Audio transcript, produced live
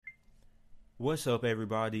What's up,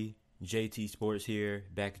 everybody? JT Sports here,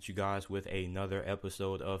 back at you guys with another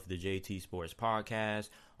episode of the JT Sports Podcast.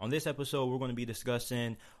 On this episode, we're going to be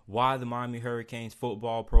discussing why the Miami Hurricanes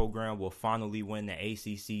football program will finally win the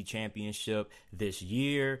ACC championship this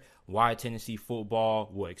year, why Tennessee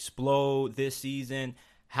football will explode this season,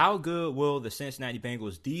 how good will the Cincinnati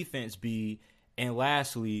Bengals defense be, and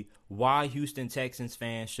lastly, why Houston Texans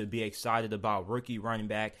fans should be excited about rookie running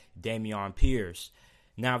back Dameon Pierce.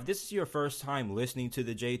 Now, if this is your first time listening to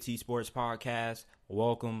the JT Sports Podcast,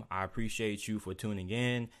 welcome. I appreciate you for tuning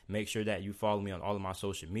in. Make sure that you follow me on all of my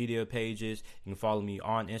social media pages. You can follow me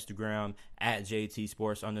on Instagram at JT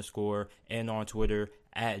Sports _ and on Twitter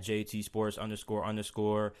at JT Sports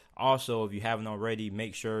 __. Also, if you haven't already,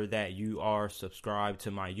 make sure that you are subscribed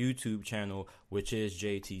to my YouTube channel, which is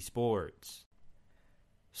JT Sports.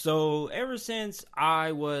 So, ever since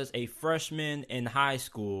I was a freshman in high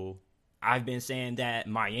school, I've been saying that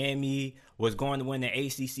Miami was going to win the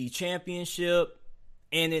ACC championship,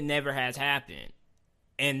 and it never has happened.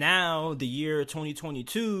 And now, the year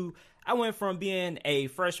 2022, I went from being a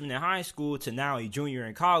freshman in high school to now a junior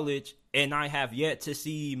in college, and I have yet to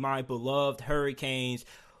see my beloved Hurricanes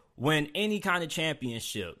win any kind of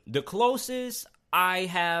championship. The closest I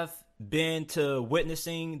have been to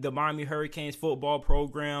witnessing the Miami Hurricanes football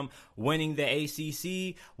program winning the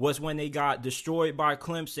ACC was when they got destroyed by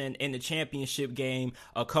Clemson in the championship game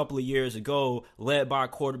a couple of years ago, led by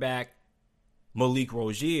quarterback Malik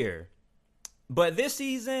Rozier. But this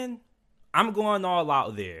season, I'm going all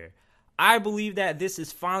out there. I believe that this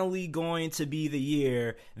is finally going to be the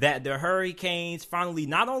year that the Hurricanes finally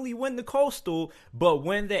not only win the Coastal, but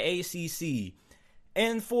win the ACC.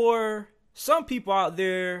 And for some people out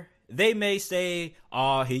there, they may say,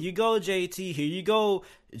 oh, here you go, JT. Here you go,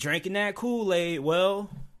 drinking that Kool-Aid. Well,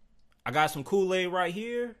 I got some Kool-Aid right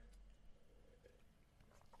here.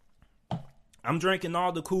 I'm drinking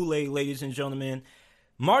all the Kool-Aid, ladies and gentlemen.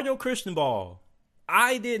 Mario Cristobal.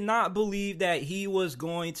 I did not believe that he was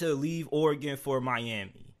going to leave Oregon for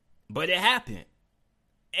Miami, but it happened.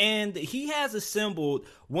 And he has assembled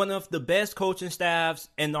one of the best coaching staffs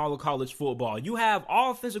in all of college football. You have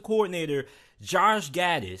offensive coordinator Josh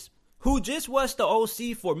Gattis, who just was the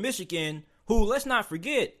OC for Michigan, who, let's not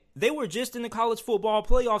forget, they were just in the college football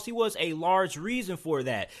playoffs. He was a large reason for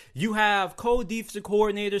that. You have co-defensive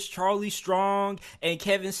coordinators Charlie Strong and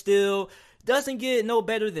Kevin Steele. Doesn't get no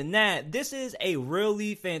better than that. This is a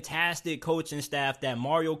really fantastic coaching staff that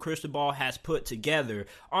Mario Cristobal has put together.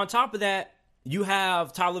 On top of that, you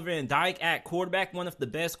have Tyler Van Dyke at quarterback, one of the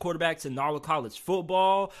best quarterbacks in all of college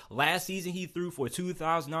football. Last season, he threw for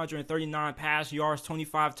 2,939 pass yards,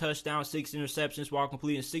 25 touchdowns, 6 interceptions, while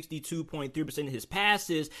completing 62.3% of his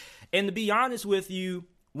passes. And to be honest with you,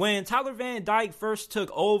 when Tyler Van Dyke first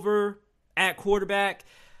took over at quarterback,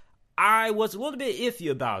 I was a little bit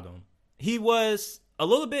iffy about him. He was a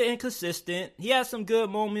little bit inconsistent. He had some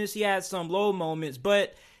good moments. He had some low moments,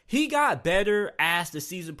 but he got better as the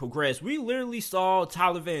season progressed. We literally saw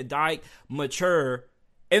Tyler Van Dyke mature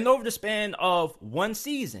in over the span of one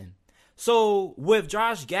season. So with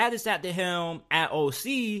Josh Gattis at the helm at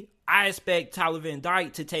OC, I expect Tyler Van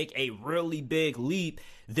Dyke to take a really big leap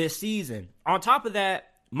this season. On top of that,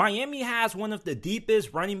 Miami has one of the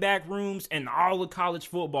deepest running back rooms in all of college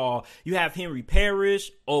football. You have Henry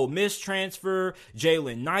Parrish, Ole Miss transfer,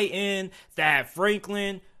 Jalen Knighton, Thad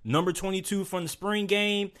Franklin, number 22 from the spring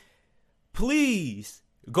game. Please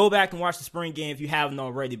go back and watch the spring game if you haven't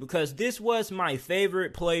already, because this was my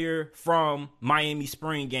favorite player from Miami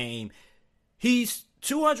spring game. He's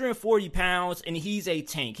 240 pounds and he's a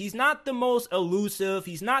tank. He's not the most elusive.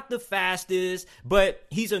 He's not the fastest, but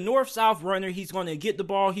he's a north-south runner. He's going to get the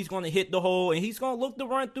ball. He's going to hit the hole, and he's going to look to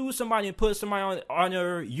run through somebody and put somebody on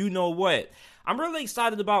her, you know what. I'm really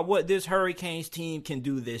excited about what this Hurricanes team can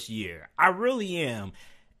do this year. I really am.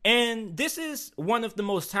 And this is one of the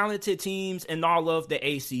most talented teams in all of the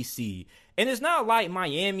ACC. And it's not like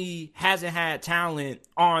Miami hasn't had talent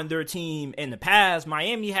on their team in the past.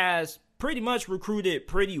 Miami has pretty much recruited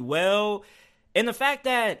pretty well. And the fact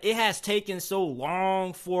that it has taken so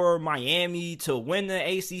long for Miami to win the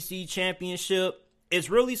ACC championship is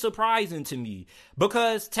really surprising to me,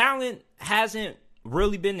 because talent hasn't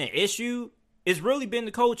really been the issue. It's really been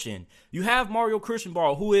the coaching. You have Mario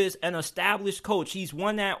Cristobal, who is an established coach. He's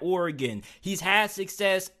won at Oregon. He's had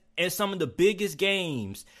success in some of the biggest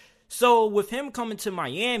games. So with him coming to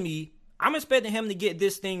Miami, I'm expecting him to get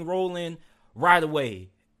this thing rolling right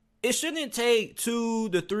away. it shouldn't take 2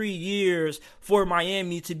 to 3 years for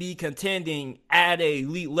Miami to be contending at a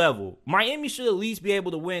elite level. Miami should at least be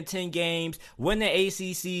able to win 10 games, win the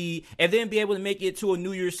ACC, and then be able to make it to a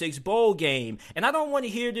New Year's Six bowl game. And I don't want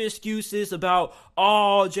to hear the excuses about,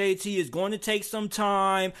 oh, JT, is going to take some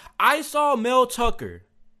time. I saw Mel Tucker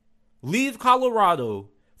leave Colorado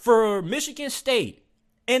for Michigan State,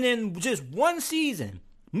 and in just one season,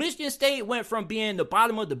 Michigan State went from being the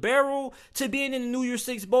bottom of the barrel to being in the New Year's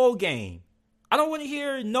Six bowl game. I don't want to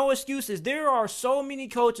hear no excuses. There are so many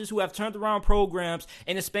coaches who have turned around programs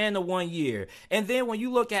in the span of 1 year. And then when you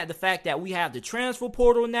look at the fact that we have the transfer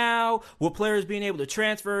portal now, with players being able to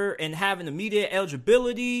transfer and having immediate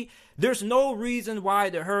eligibility, there's no reason why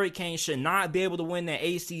the Hurricanes should not be able to win the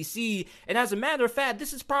ACC. And as a matter of fact,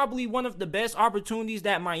 this is probably one of the best opportunities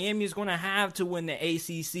that Miami is going to have to win the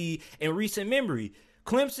ACC in recent memory.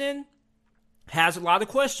 Clemson has a lot of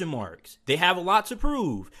question marks. They have a lot to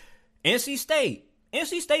prove. NC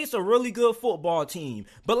State's a really good football team.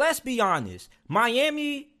 But let's be honest,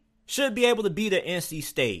 Miami should be able to beat the NC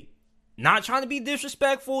State. Not trying to be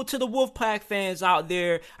disrespectful to the Wolfpack fans out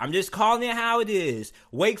there. I'm just calling it how it is.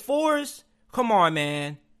 Wake Forest, come on,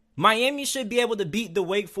 man. Miami should be able to beat the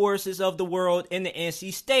Wake Forests of the world in the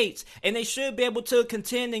NC States. And they should be able to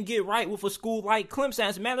contend and get right with a school like Clemson.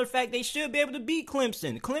 As a matter of fact, they should be able to beat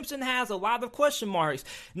Clemson. Clemson has a lot of question marks.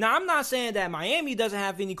 Now, I'm not saying that Miami doesn't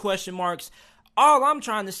have any question marks. All I'm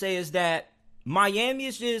trying to say is that Miami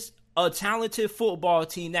is just a talented football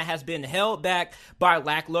team that has been held back by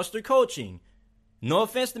lackluster coaching. No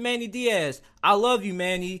offense to Manny Diaz. I love you,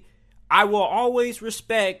 Manny. I will always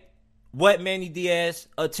respect what Manny Diaz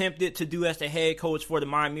attempted to do as the head coach for the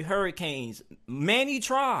Miami Hurricanes. Manny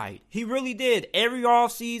tried. He really did. Every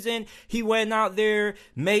offseason, he went out there,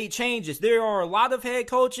 made changes. There are a lot of head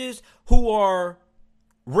coaches who are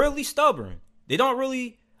really stubborn. They don't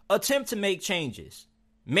really attempt to make changes.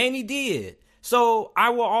 Manny did. So I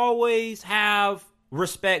will always have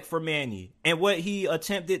respect for Manny and what he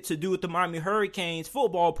attempted to do with the Miami Hurricanes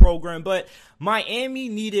football program, but Miami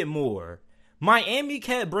needed more. Miami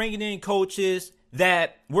kept bringing in coaches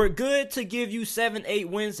that were good to give you 7-8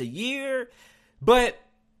 wins a year, but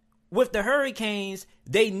with the Hurricanes,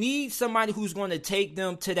 they need somebody who's going to take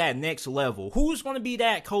them to that next level. Who's going to be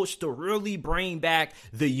that coach to really bring back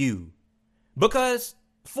the U? Because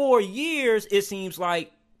for years, it seems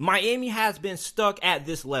like Miami has been stuck at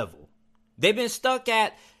this level. They've been stuck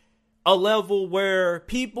at a level where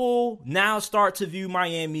people now start to view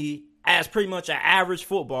Miami as pretty much an average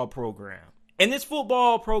football program. And this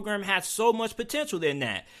football program has so much potential in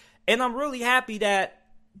that. And I'm really happy that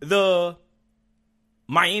the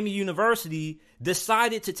Miami University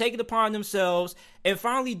decided to take it upon themselves and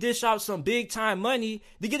finally dish out some big time money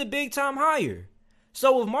to get a big time hire.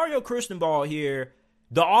 So with Mario Cristobal here,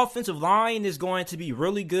 the offensive line is going to be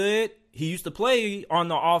really good. He used to play on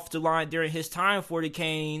the offensive line during his time for the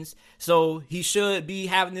Canes, so he should be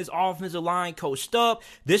having his offensive line coached up.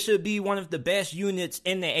 This should be one of the best units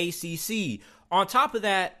in the ACC. On top of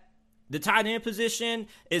that, the tight end position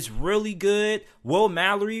is really good. Will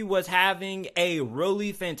Mallory was having a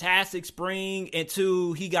really fantastic spring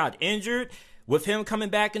until he got injured. With him coming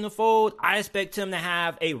back in the fold, I expect him to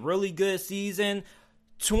have a really good season.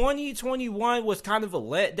 2021 was kind of a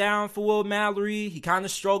letdown for Will Mallory. He kind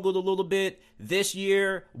of struggled a little bit this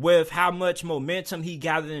year with how much momentum he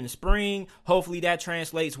gathered in the spring. Hopefully that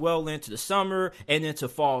translates well into the summer and into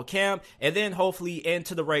fall camp, and then hopefully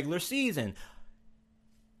into the regular season.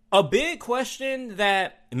 A big question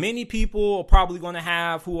that many people are probably going to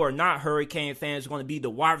have who are not Hurricane fans is going to be the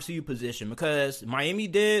wide receiver position, because Miami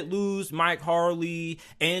did lose Mike Harley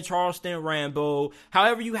and Charleston Rambo.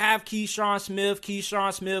 However, you have Keyshawn Smith.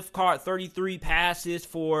 Keyshawn Smith caught 33 passes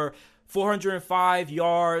for 405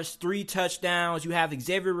 yards, 3 touchdowns. You have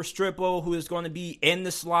Xavier Restrepo, who is going to be in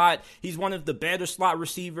the slot. He's one of the better slot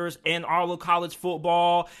receivers in all of college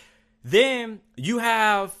football. Then you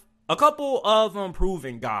have a couple of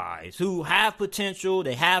unproven guys who have potential.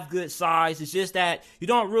 They have good size. It's just that you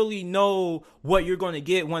don't really know what you're going to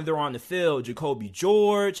get when they're on the field. Jacoby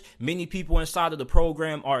George, many people inside of the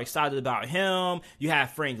program are excited about him. You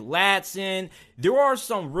have Frank Ladson. There are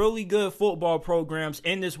some really good football programs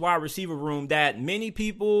in this wide receiver room that many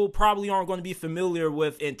people probably aren't going to be familiar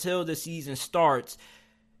with until the season starts.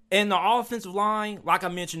 And the offensive line, like I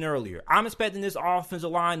mentioned earlier, I'm expecting this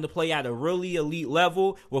offensive line to play at a really elite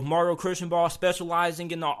level, with Mario Cristobal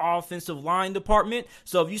specializing in the offensive line department.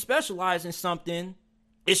 So if you specialize in something,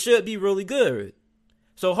 it should be really good.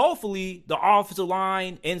 So hopefully the offensive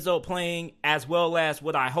line ends up playing as well as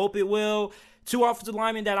what I hope it will. Two offensive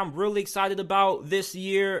linemen that I'm really excited about this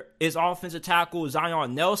year is offensive tackle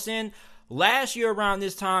Zion Nelson. Last year around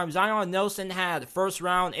this time, Zion Nelson had first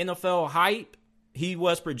round NFL hype. He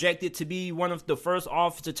was projected to be one of the first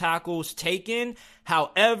offensive tackles taken.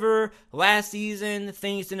 However, last season,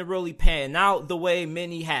 things didn't really pan out the way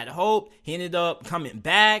many had hoped. He ended up coming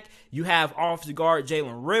back. You have offensive guard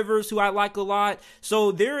Jalen Rivers, who I like a lot.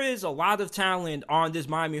 So there is a lot of talent on this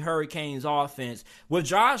Miami Hurricanes offense. With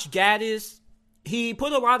Josh Gaddis, he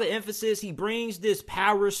put a lot of emphasis. He brings this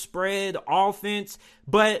power spread offense,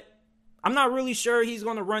 but I'm not really sure he's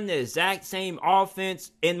going to run the exact same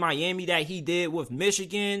offense in Miami that he did with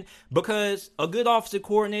Michigan, because a good offensive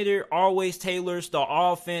coordinator always tailors the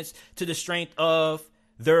offense to the strength of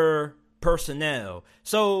their personnel.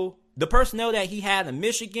 So the personnel that he had in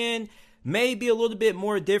Michigan may be a little bit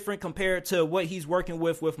more different compared to what he's working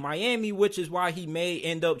with Miami, which is why he may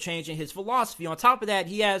end up changing his philosophy. On top of that,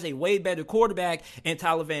 he has a way better quarterback in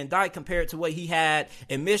Tyler Van Dyke compared to what he had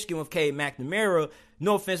in Michigan with Cade McNamara.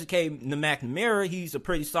 No offense to Cade McNamara, he's a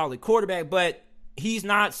pretty solid quarterback, but he's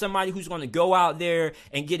not somebody who's going to go out there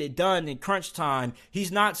and get it done in crunch time.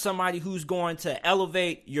 He's not somebody who's going to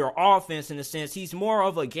elevate your offense in a sense. He's more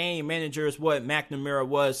of a game manager is what McNamara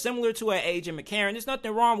was, similar to an A.J. McCarron. There's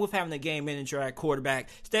nothing wrong with having a game manager at quarterback.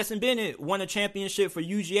 Stetson Bennett won a championship for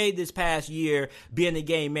UGA this past year being a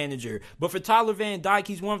game manager. But for Tyler Van Dyke,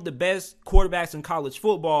 he's one of the best quarterbacks in college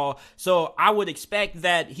football. So I would expect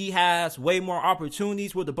that he has way more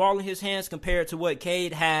opportunities with the ball in his hands compared to what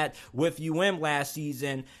Cade had with last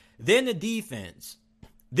season. Then the defense.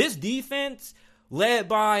 This defense, led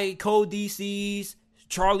by co-DCs,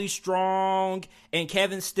 Charlie Strong, and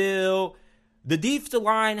Kevin Steele, the defensive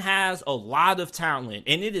line has a lot of talent,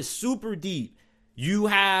 and it is super deep. You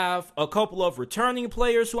have a couple of returning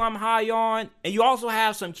players who I'm high on, and you also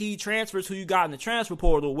have some key transfers who you got in the transfer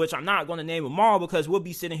portal, which I'm not going to name them all because we'll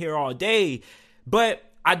be sitting here all day. But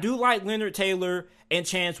I do like Leonard Taylor and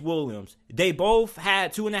Chance Williams. They both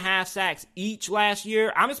had 2.5 sacks each last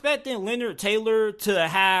year. I'm expecting Leonard Taylor to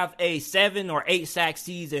have a 7 or 8 sack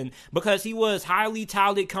season because he was highly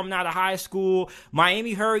touted coming out of high school.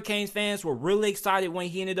 Miami Hurricanes fans were really excited when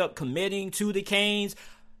he ended up committing to the Canes.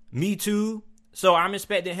 Me too. So I'm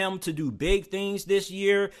expecting him to do big things this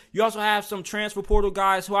year. You also have some transfer portal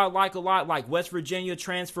guys who I like a lot, like West Virginia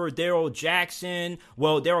transfer Darrell Jackson.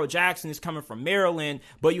 Well, Darrell Jackson is coming from Maryland,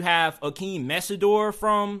 but you have Akeem Messidor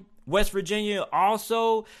from West Virginia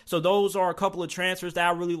also. So those are a couple of transfers that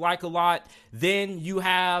I really like a lot. Then you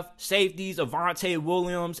have safeties Avante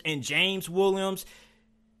Williams and James Williams.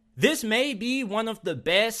 This may be one of the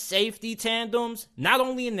best safety tandems, not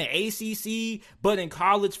only in the ACC, but in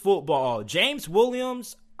college football. James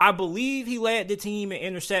Williams, I believe he led the team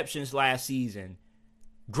in interceptions last season.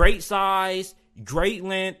 Great size, great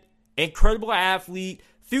length, incredible athlete,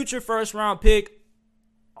 future first-round pick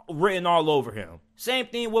written all over him. Same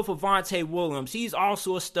thing with Avante Williams. He's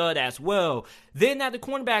also a stud as well. Then at the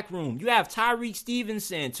cornerback room, you have Tyreek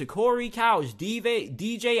Stevenson, Corey Couch,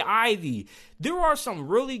 DJ Ivy. There are some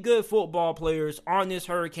really good football players on this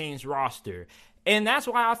Hurricanes roster. And that's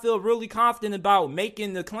why I feel really confident about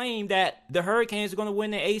making the claim that the Hurricanes are going to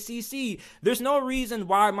win the ACC. There's no reason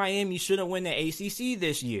why Miami shouldn't win the ACC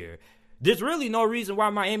this year. There's really no reason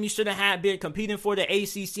why Miami shouldn't have been competing for the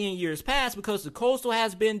ACC in years past because the Coastal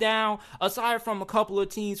has been down, aside from a couple of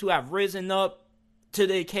teams who have risen up to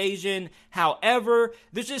the occasion. However,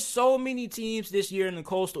 there's just so many teams this year in the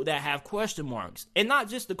Coastal that have question marks. And not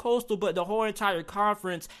just the Coastal, but the whole entire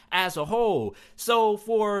conference as a whole. So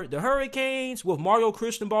for the Hurricanes, with Mario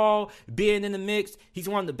Cristobal being in the mix, he's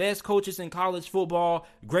one of the best coaches in college football,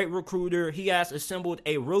 great recruiter. He has assembled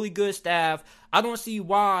a really good staff. I don't see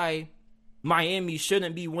why Miami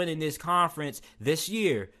shouldn't be winning this conference this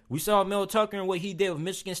year. We saw Mel Tucker and what he did with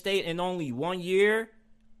Michigan State in only 1 year.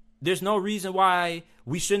 There's no reason why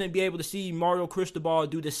we shouldn't be able to see Mario Cristobal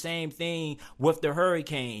do the same thing with the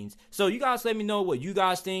Hurricanes. So you guys let me know what you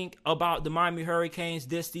guys think about the Miami Hurricanes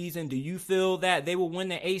this season. Do you feel that they will win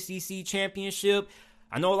the ACC championship?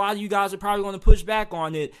 I know a lot of you guys are probably going to push back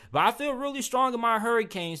on it, but I feel really strong in my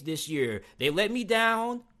Hurricanes this year. They let me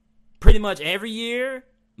down pretty much every year.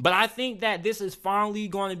 But I think that this is finally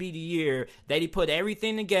going to be the year that he put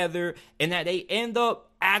everything together and that they end up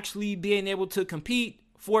actually being able to compete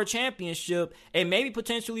for a championship and maybe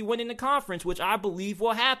potentially winning the conference, which I believe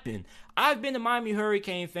will happen. I've been a Miami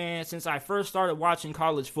Hurricane fan since I first started watching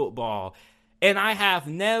college football, and I have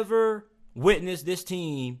never witnessed this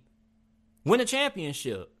team win a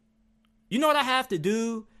championship. You know what I have to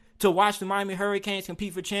do to watch the Miami Hurricanes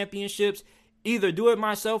compete for championships? either do it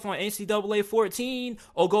myself on NCAA 14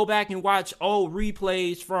 or go back and watch old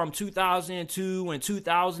replays from 2002 and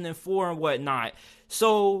 2004 and whatnot.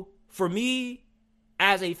 So for me,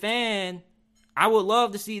 as a fan, I would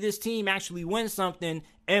love to see this team actually win something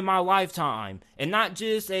in my lifetime and not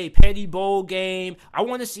just a petty bowl game. I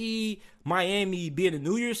want to see Miami be in a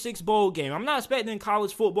New Year's Six bowl game. I'm not expecting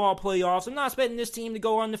college football playoffs. I'm not expecting this team to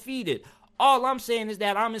go undefeated. All I'm saying is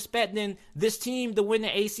that I'm expecting this team to win the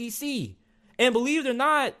ACC. And believe it or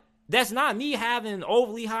not, that's not me having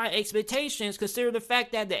overly high expectations, considering the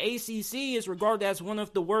fact that the ACC is regarded as one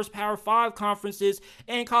of the worst Power 5 conferences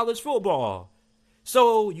in college football.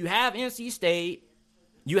 So you have NC State,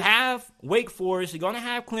 you have Wake Forest, you're going to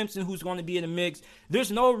have Clemson, who's going to be in the mix.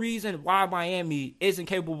 There's no reason why Miami isn't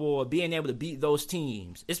capable of being able to beat those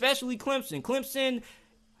teams, especially Clemson. Clemson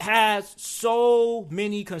has so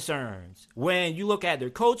many concerns. When you look at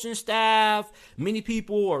their coaching staff, many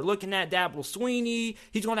people are looking at Dabo Swinney.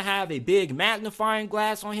 He's going to have a big magnifying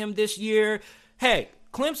glass on him this year. Heck,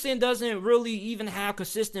 Clemson doesn't really even have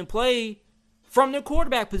consistent play from their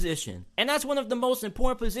quarterback position. And that's one of the most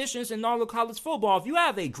important positions in all of college football. If you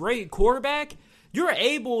have a great quarterback, you're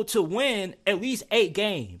able to win at least 8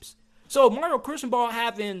 games. So Mario Cristobal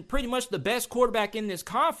having pretty much the best quarterback in this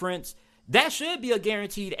conference, that should be a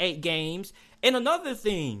guaranteed 8 games. And another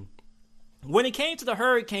thing, when it came to the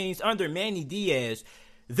Hurricanes under Manny Diaz,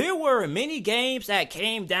 there were many games that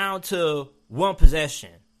came down to one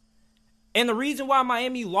possession. And the reason why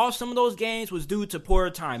Miami lost some of those games was due to poor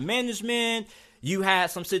time management. You had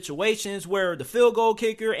some situations where the field goal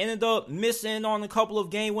kicker ended up missing on a couple of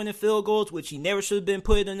game-winning field goals, which he never should have been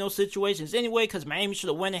put in those situations anyway, because Miami should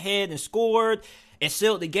have went ahead and scored and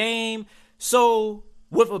sealed the game. So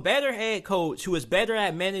with a better head coach who is better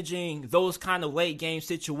at managing those kind of late game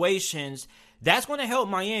situations, that's going to help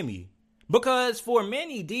Miami. Because for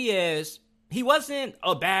Manny Diaz, he wasn't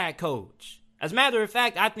a bad coach. As a matter of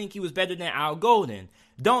fact, I think he was better than Al Golden.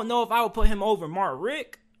 Don't know if I would put him over Mark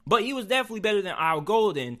Richt, but he was definitely better than Al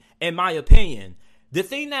Golden, in my opinion. The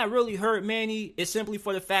thing that really hurt Manny is simply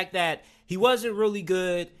for the fact that he wasn't really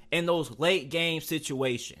good in those late game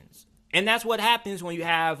situations. And that's what happens when you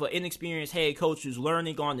have an inexperienced head coach who's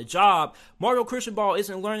learning on the job. Mario Cristobal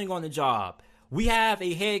isn't learning on the job. We have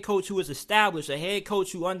a head coach who is established, a head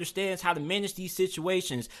coach who understands how to manage these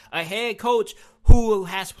situations, a head coach who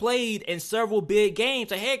has played in several big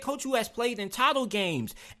games, a head coach who has played in title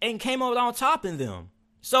games and came out on top in them.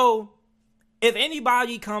 So if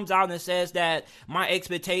anybody comes out and says that my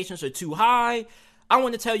expectations are too high, I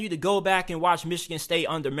want to tell you to go back and watch Michigan State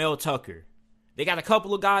under Mel Tucker. They got a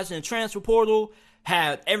couple of guys in the transfer portal,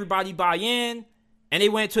 had everybody buy in, and they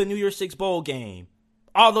went to a New Year's Six bowl game.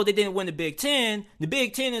 Although they didn't win the Big Ten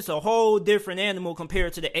is a whole different animal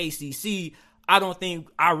compared to the ACC. I don't think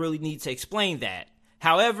I really need to explain that.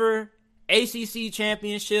 However, ACC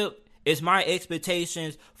championship is my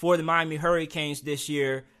expectations for the Miami Hurricanes this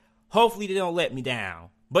year. Hopefully they don't let me down.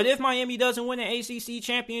 But if Miami doesn't win an ACC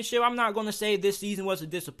championship, I'm not going to say this season was a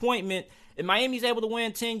disappointment. If Miami's able to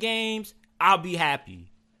win 10 games, I'll be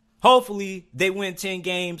happy. Hopefully they win 10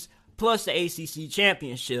 games plus the ACC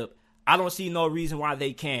championship. I don't see no reason why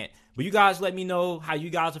they can't. But you guys let me know how you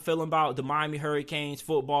guys are feeling about the Miami Hurricanes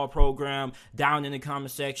football program down in the comment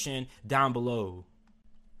section down below.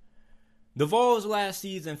 The Vols last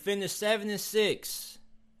season finished 7-6.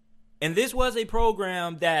 And this was a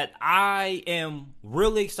program that I am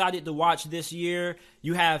really excited to watch this year.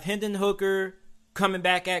 You have Hendon Hooker coming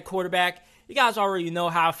back at quarterback. You guys already know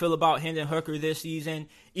how I feel about Hendon Hooker this season.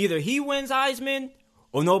 Either he wins Heisman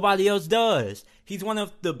or nobody else does. He's one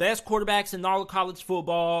of the best quarterbacks in all of college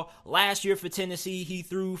football. Last year for Tennessee, he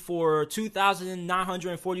threw for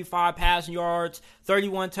 2,945 passing yards,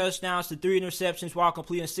 31 touchdowns to 3 interceptions while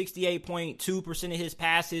completing 68.2% of his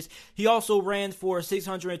passes. He also ran for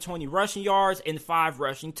 620 rushing yards and 5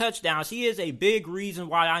 rushing touchdowns. He is a big reason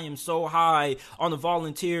why I am so high on the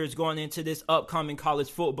Volunteers going into this upcoming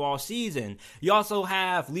college football season. You also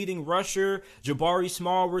have leading rusher Jabari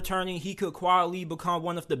Small returning. He could quietly become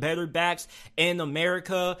one of the better backs in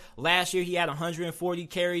America. Last year, he had 140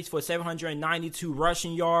 carries for 792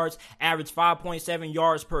 rushing yards, averaged 5.7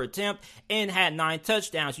 yards per attempt, and had 9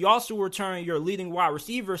 touchdowns. You also return your leading wide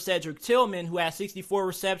receiver, Cedric Tillman, who had 64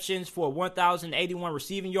 receptions for 1,081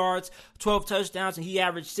 receiving yards, 12 touchdowns, and he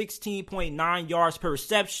averaged 16.9 yards per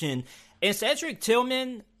reception. And Cedric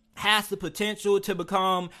Tillman has the potential to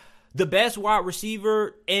become the best wide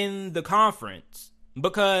receiver in the conference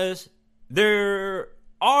because there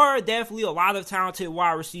are definitely a lot of talented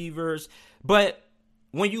wide receivers, but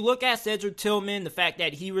when you look at Cedric Tillman, the fact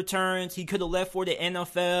that he returns, he could have left for the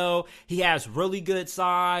NFL. He has really good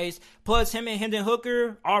size. Plus, him and Hendon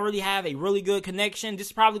Hooker already have a really good connection. This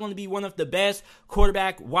is probably going to be one of the best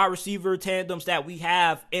quarterback wide receiver tandems that we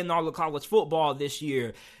have in all of college football this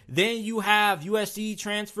year. Then you have USC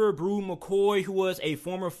transfer Brew McCoy, who was a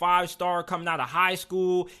former 5-star coming out of high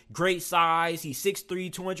school. Great size. He's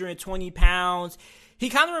 6'3", 220 pounds. He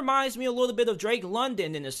kind of reminds me a little bit of Drake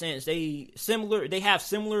London in a sense. They have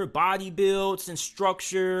similar body builds and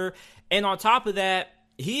structure. And on top of that,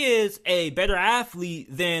 he is a better athlete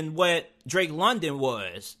than what Drake London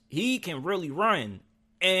was. He can really run.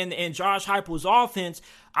 And in Josh Heupel's offense,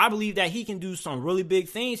 I believe that he can do some really big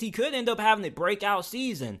things. He could end up having a breakout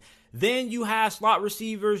season. Then you have slot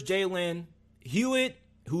receivers Jalen Hewitt,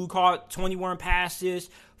 who caught 21 passes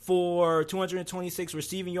for 226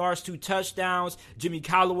 receiving yards, 2 touchdowns. Jimmy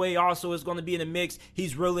Callaway also is going to be in the mix.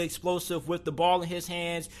 He's really explosive with the ball in his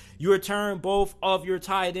hands. You return both of your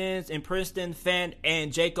tight ends in Princeton Fent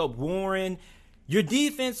and Jacob Warren. Your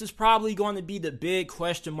defense is probably going to be the big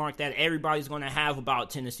question mark that everybody's going to have about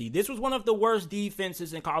Tennessee. This was one of the worst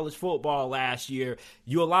defenses in college football last year.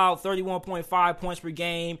 You allowed 31.5 points per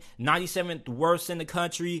game, 97th worst in the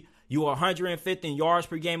country. You were 105th in yards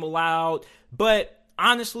per game allowed. But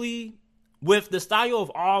honestly, with the style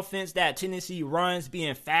of offense that Tennessee runs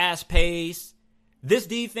being fast-paced, this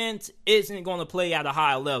defense isn't going to play at a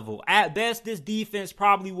high level. At best, this defense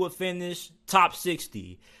probably would finish top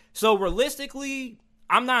 60. So realistically,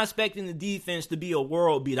 I'm not expecting the defense to be a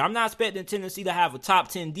world beater. I'm not expecting Tennessee to have a top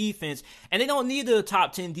 10 defense, and they don't need a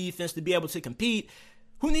top 10 defense to be able to compete.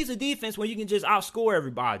 Who needs a defense when you can just outscore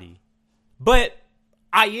everybody? But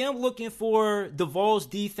I am looking for the Vols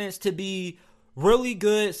defense to be really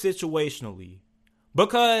good situationally,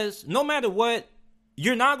 because no matter what,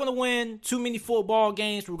 you're not going to win too many football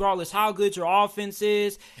games regardless how good your offense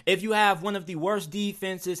is if you have one of the worst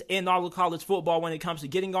defenses in all of college football when it comes to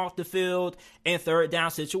getting off the field and third down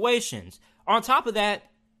situations. On top of that,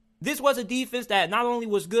 this was a defense that not only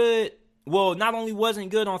wasn't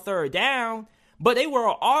good on third down, but they were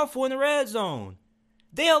awful in the red zone.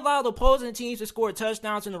 They allowed opposing teams to score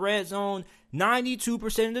touchdowns in the red zone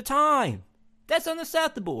 92% of the time. That's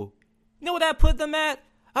unacceptable. You know what that put them at?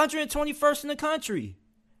 121st in the country.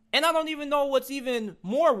 And I don't even know what's even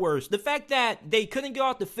more worse. The fact that they couldn't get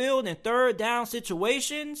off the field in third down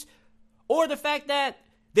situations, or the fact that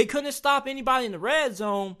they couldn't stop anybody in the red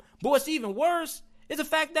zone. But what's even worse is the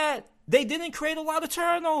fact that they didn't create a lot of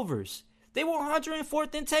turnovers. They were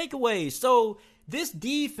 104th in takeaways. So this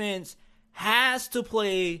defense has to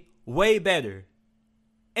play way better.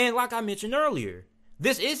 And like I mentioned earlier,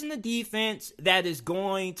 this isn't a defense that is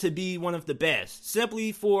going to be one of the best,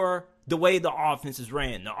 simply for the way the offense is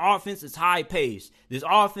ran. The offense is high-paced. This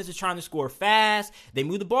offense is trying to score fast. They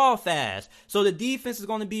move the ball fast. So the defense is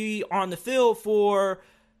going to be on the field for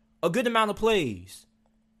a good amount of plays.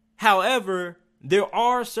 However, there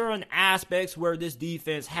are certain aspects where this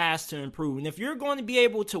defense has to improve. And if you're going to be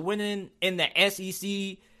able to win in the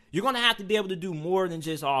SEC, you're going to have to be able to do more than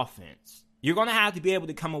just offense. You're going to have to be able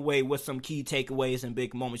to come away with some key takeaways and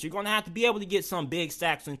big moments. You're going to have to be able to get some big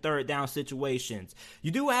sacks in third down situations. You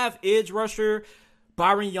do have edge rusher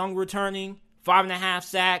Byron Young returning, 5.5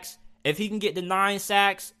 sacks. If he can get to 9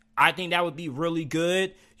 sacks, I think that would be really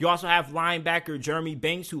good. You also have linebacker Jeremy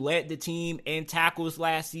Banks, who led the team in tackles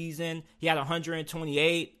last season. He had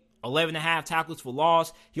 128, 11.5 tackles for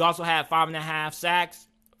loss. He also had 5.5 sacks.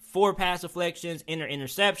 4 pass deflections,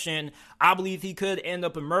 interception. I believe he could end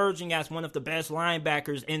up emerging as one of the best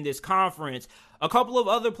linebackers in this conference. A couple of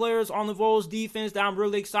other players on the Vols defense that I'm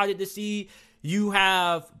really excited to see. You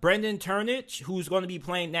have Brendan Turnage, who's going to be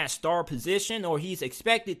playing that star position, or he's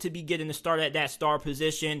expected to be getting the start at that star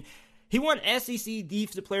position. He won SEC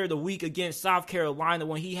Defensive Player of the Week against South Carolina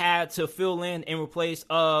when he had to fill in replace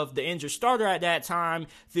of the injured starter at that time,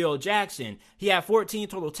 Phil Jackson. He had 14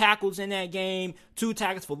 total tackles in that game, 2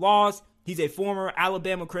 tackles for loss. He's a former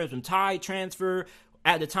Alabama Crimson Tide transfer.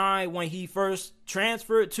 At the time when he first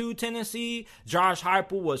transferred to Tennessee, Josh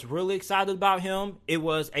Heupel was really excited about him. It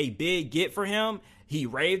was a big get for him. He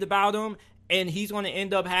raved about him, and he's going to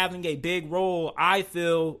end up having a big role, I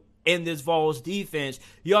feel, in this Vols defense.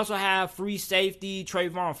 You also have free safety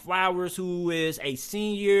Trayvon Flowers, who is a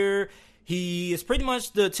senior. He is pretty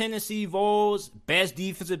much the Tennessee Vols' best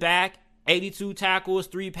defensive back. 82 tackles,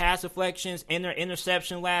 3 pass deflections, and an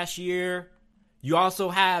interception last year. You also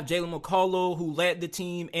have Jalen McCullough, who led the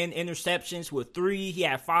team in interceptions with 3. He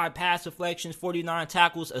had 5 pass deflections, 49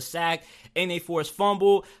 tackles, a sack, and a forced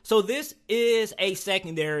fumble. So this is a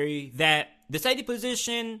secondary that the safety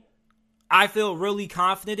position I feel really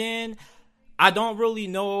confident in. I don't really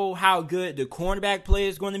know how good the cornerback play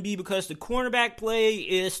is going to be because the cornerback play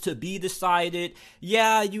is to be decided.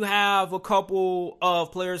 Yeah, you have a couple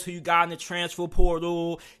of players who you got in the transfer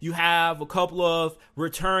portal. You have a couple of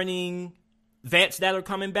returning vets that are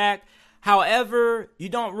coming back. However, you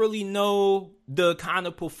don't really know the kind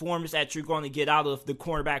of performance that you're going to get out of the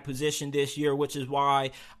cornerback position this year, which is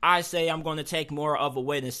why I say I'm going to take more of a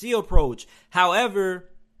wait-and-see approach. However,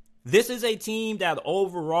 this is a team that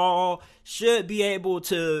overall should be able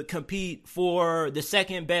to compete for the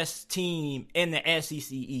second best team in the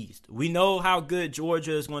SEC East. We know how good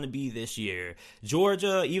Georgia is going to be this year.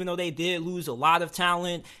 Georgia, even though they did lose a lot of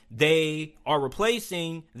talent, they are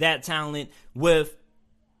replacing that talent with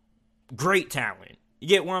great talent. You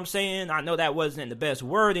get what I'm saying? I know that wasn't the best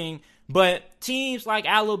wording, but teams like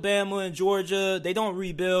Alabama and Georgia, they don't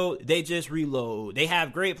rebuild, they just reload. They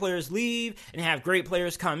have great players leave and have great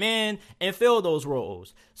players come in and fill those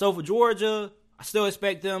roles. So for Georgia, I still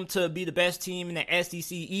expect them to be the best team in the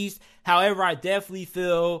SEC East. However, I definitely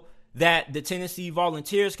feel that the Tennessee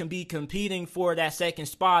Volunteers can be competing for that second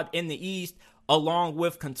spot in the East along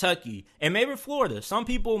with Kentucky and maybe Florida. Some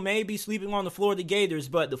people may be sleeping on the Florida Gators,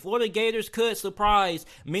 but the Florida Gators could surprise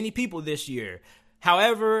many people this year.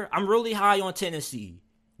 However, I'm really high on Tennessee.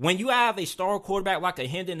 When you have a star quarterback like a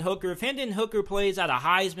Hendon Hooker, if Hendon Hooker plays at a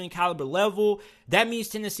Heisman caliber level, that means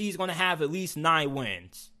Tennessee is going to have at least 9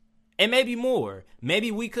 wins. And maybe more.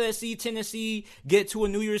 Maybe we could see Tennessee get to a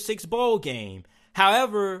New Year's Six bowl game.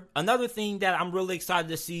 However, another thing that I'm really excited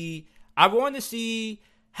to see, I want to see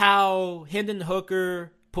how Hendon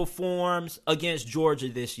Hooker performs against Georgia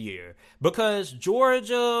this year. Because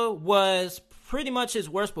Georgia was pretty much his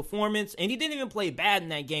worst performance, and he didn't even play bad in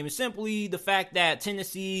that game. It's simply the fact that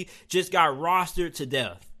Tennessee just got rostered to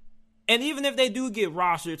death. And even if they do get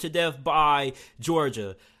rostered to death by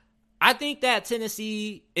Georgia, I think that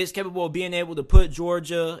Tennessee is capable of being able to put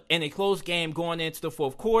Georgia in a close game going into the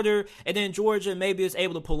fourth quarter, and then Georgia maybe is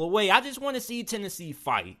able to pull away. I just want to see Tennessee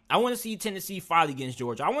fight. I want to see Tennessee fight against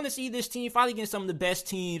Georgia. I want to see this team fight against some of the best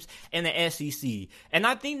teams in the SEC. And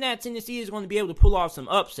I think that Tennessee is going to be able to pull off some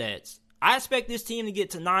upsets. I expect this team to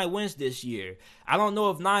get to 9 wins this year. I don't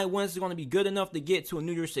know if 9 wins is going to be good enough to get to a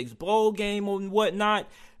New Year's Six bowl game or whatnot,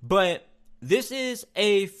 but this is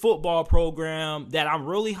a football program that I'm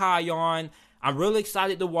really high on. I'm really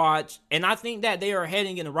excited to watch, and I think that they are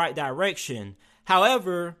heading in the right direction.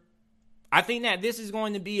 However, I think that this is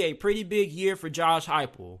going to be a pretty big year for Josh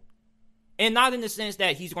Heupel. And not in the sense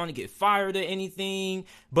that he's going to get fired or anything,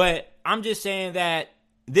 but I'm just saying that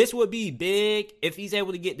this would be big if he's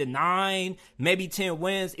able to get to 9, maybe 10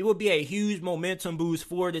 wins. It would be a huge momentum boost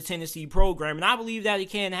for the Tennessee program. And I believe that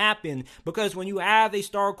it can happen because when you have a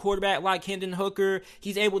star quarterback like Hendon Hooker,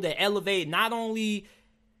 he's able to elevate not only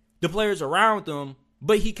the players around him,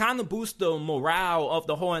 but he kind of boosts the morale of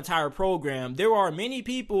the whole entire program. There are many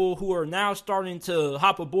people who are now starting to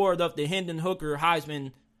hop aboard of the Hendon Hooker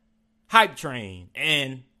Heisman hype train,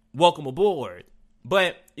 and welcome aboard.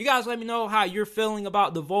 But you guys let me know how you're feeling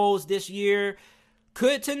about the Vols this year.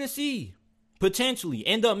 Could Tennessee potentially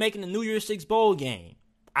end up making the New Year's Six bowl game?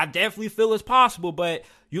 I definitely feel it's possible, but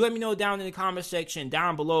you let me know down in the comment section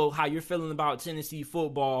down below how you're feeling about Tennessee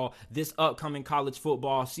football this upcoming college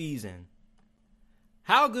football season.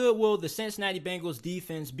 How good will the Cincinnati Bengals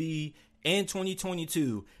defense be in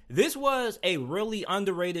 2022? This was a really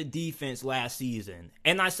underrated defense last season,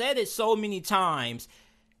 and I said it so many times,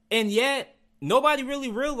 and yet nobody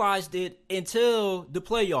really realized it until the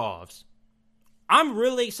playoffs. I'm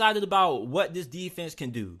really excited about what this defense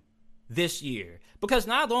can do this year. Because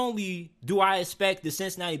not only do I expect the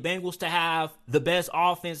Cincinnati Bengals to have the best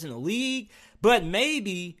offense in the league, but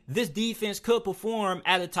maybe this defense could perform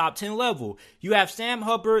at a top 10 level. You have Sam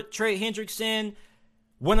Hubbard, Trey Hendrickson,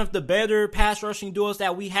 one of the better pass rushing duos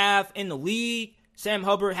that we have in the league. Sam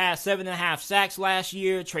Hubbard had 7.5 sacks last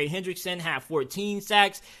year. Trey Hendrickson had 14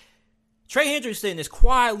 sacks. Trey Hendrickson is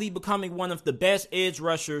quietly becoming one of the best edge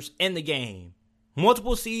rushers in the game.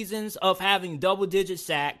 Multiple seasons of having double-digit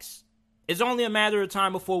sacks. It's only a matter of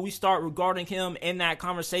time before we start regarding him in that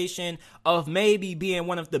conversation of maybe being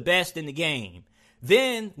one of the best in the game.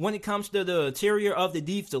 Then, when it comes to the interior of the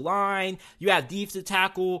defensive line, you have defensive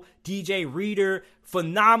tackle DJ Reader,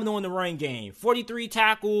 phenomenal in the run game. 43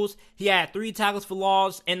 tackles, he had 3 tackles for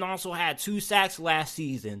loss, and also had 2 sacks last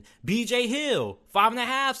season. BJ Hill,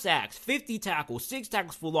 5.5 sacks, 50 tackles, 6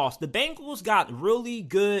 tackles for loss. The Bengals got really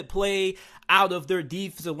good play out of their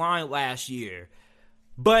defensive line last year.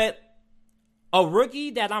 But a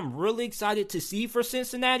rookie that I'm really excited to see for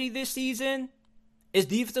Cincinnati this season is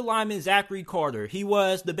defensive lineman Zachary Carter. He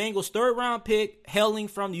was the Bengals' third-round pick, hailing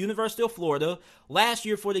from the University of Florida. Last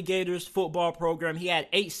year for the Gators football program, he had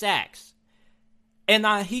 8 sacks. And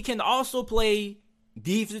he can also play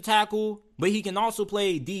defensive tackle, but he can also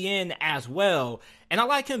play DN as well. And I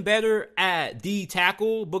like him better at D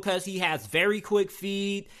tackle because he has very quick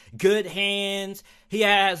feet, good hands. He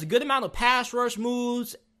has a good amount of pass rush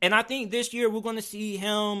moves. And I think this year we're going to see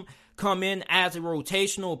him come in as a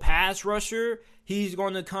rotational pass rusher. He's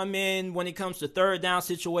going to come in when it comes to third down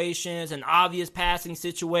situations and obvious passing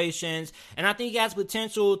situations. And I think he has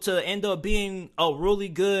potential to end up being a really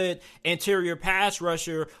good interior pass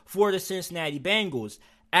rusher for the Cincinnati Bengals.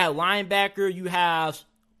 At linebacker, you have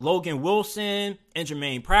Logan Wilson and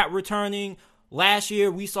Jermaine Pratt returning. Last year,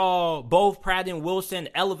 we saw both Pratt and Wilson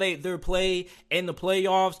elevate their play in the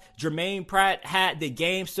playoffs. Jermaine Pratt had the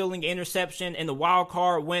game-stealing interception in the wild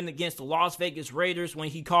card win against the Las Vegas Raiders when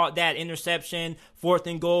he caught that interception, 4th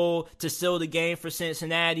and goal, to seal the game for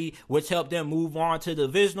Cincinnati, which helped them move on to the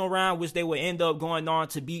divisional round, which they would end up going on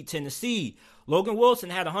to beat Tennessee. Logan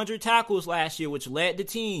Wilson had 100 tackles last year, which led the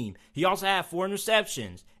team. He also had 4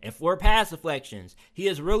 interceptions and 4 pass deflections. He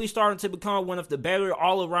is really starting to become one of the better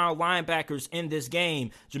all-around linebackers in this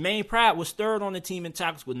game. Jermaine Pratt was 3rd on the team in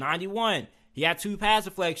tackles with 91. He had 2 pass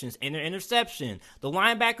deflections and an interception. The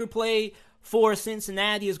linebacker play for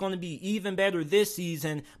Cincinnati is going to be even better this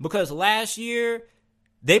season because last year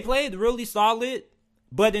they played really solid.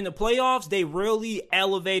 But in the playoffs, they really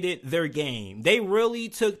elevated their game. They really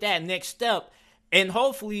took that next step. And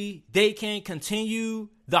hopefully, they can continue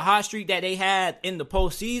the hot streak that they had in the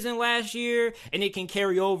postseason last year. And it can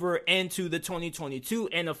carry over into the 2022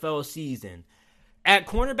 NFL season. At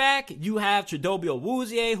cornerback, you have Chidobe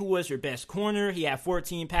Awuzie, who was your best corner. He had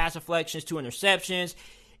 14 pass deflections, 2 interceptions.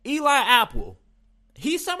 Eli Apple,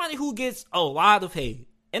 he's somebody who gets a lot of hate.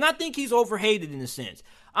 And I think he's overhated in a sense.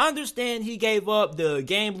 I understand he gave up the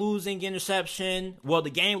game-losing interception, the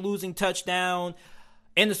game-losing touchdown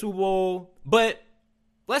in the Super Bowl, but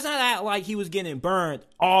let's not act like he was getting burned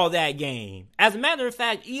all that game. As a matter of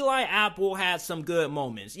fact, Eli Apple had some good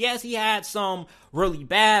moments. Yes, he had some really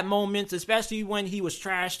bad moments, especially when he was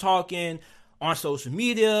trash-talking on social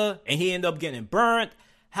media, and he ended up getting burnt.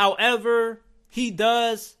 However, he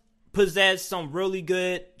does possess some really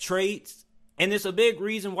good traits. And it's a big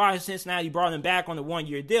reason why Cincinnati brought him back on a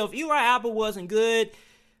 1-year deal. If Eli Apple wasn't good,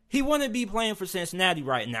 he wouldn't be playing for Cincinnati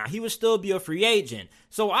right now. He would still be a free agent.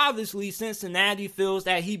 So obviously, Cincinnati feels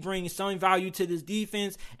that he brings some value to this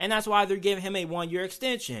defense, and that's why they're giving him a 1-year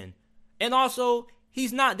extension. And also,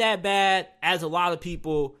 he's not that bad as a lot of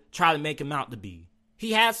people try to make him out to be.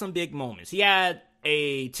 He had some big moments. He had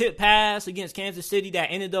a tip pass against Kansas City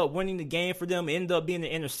that ended up winning the game for them. It ended up being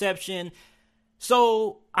an interception.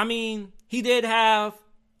 So, I mean, he did have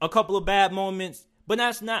a couple of bad moments, but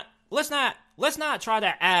let's not try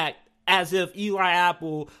to act as if Eli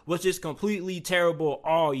Apple was just completely terrible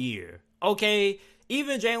all year. Okay?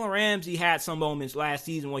 Even Jalen Ramsey had some moments last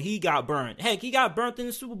season when he got burnt. Heck, he got burnt in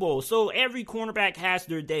the Super Bowl. So every cornerback has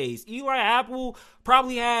their days. Eli Apple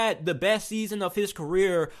probably had the best season of his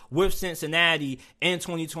career with Cincinnati in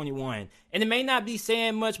 2021. And it may not be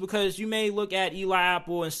saying much because you may look at Eli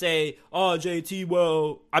Apple and say, oh, JT,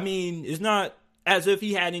 well, I mean, it's not as if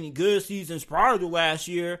he had any good seasons prior to last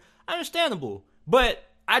year. Understandable. But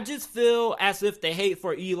I just feel as if the hate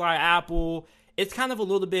for Eli Apple, it's kind of a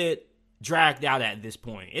little bit dragged out at this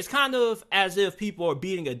point. It's kind of as if people are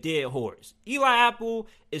beating a dead horse. Eli Apple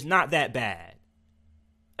is not that bad.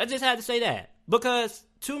 I just had to say that because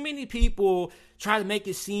too many people try to make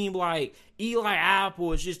it seem like Eli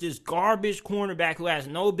Apple is just this garbage cornerback who has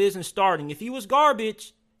no business starting. If he was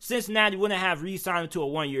garbage, Cincinnati wouldn't have re-signed him to a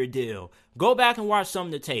 1-year deal. Go back and watch some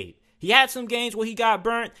of the tape. He had some games where he got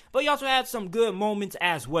burnt, but he also had some good moments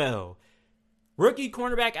as well. Rookie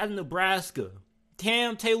cornerback out of Nebraska,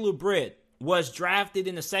 Cam Taylor-Britt, was drafted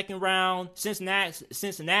in the 2nd round.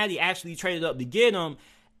 Cincinnati actually traded up to get him,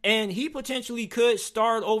 and he potentially could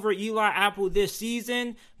start over Eli Apple this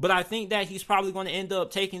season, but I think that he's probably going to end up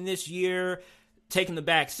taking this year, taking the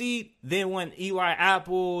back seat. Then when Eli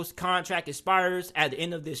Apple's contract expires at the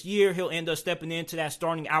end of this year, he'll end up stepping into that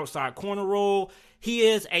starting outside corner role. He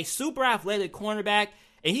is a super athletic cornerback,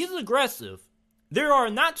 and he's aggressive. There are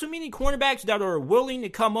not too many cornerbacks that are willing to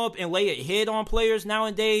come up and lay a hit on players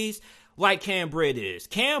nowadays like Cam Britt is.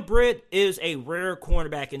 Cam Britt is a rare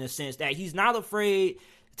cornerback in the sense that he's not afraid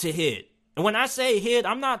to hit. And when I say hit,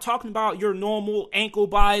 I'm not talking about your normal ankle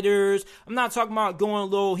biters. I'm not talking about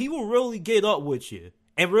going low. He will really get up with you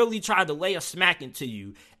and really try to lay a smack into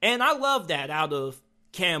you. And I love that out of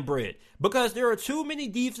Cam Britt, because there are too many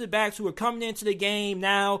defensive backs who are coming into the game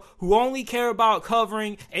now who only care about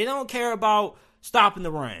covering and they don't care about stopping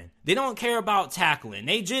the run. They don't care about tackling.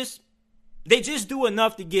 They just do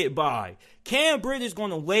enough to get by. Cam Britt is going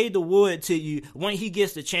to lay the wood to you when he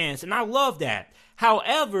gets the chance, and I love that.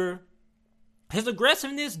 However, his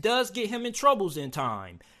aggressiveness does get him in troubles in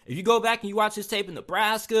time. If you go back and you watch his tape in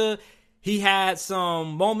Nebraska, he had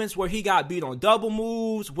some moments where he got beat on double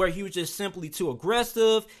moves, where he was just simply too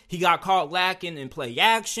aggressive. He got caught lacking in play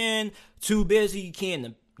action, too busy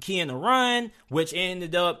keying the run, which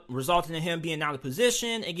ended up resulting in him being out of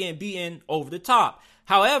position and getting beaten over the top.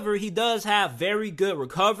 However, he does have very good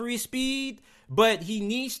recovery speed, but he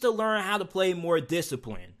needs to learn how to play more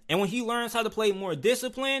disciplined. And when he learns how to play more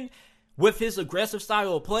disciplined with his aggressive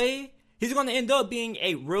style of play, he's going to end up being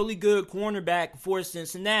a really good cornerback for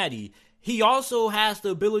Cincinnati. He also has the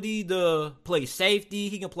ability to play safety.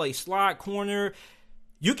 He can play slot corner.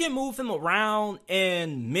 You can move him around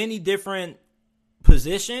in many different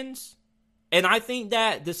positions. And I think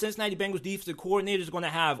that the Cincinnati Bengals defensive coordinator is going to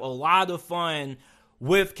have a lot of fun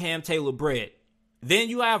with Cam Taylor-Britt. Then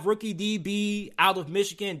you have rookie DB out of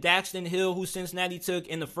Michigan, Daxton Hill, who Cincinnati took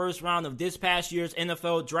in the first round of this past year's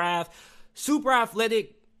NFL draft. Super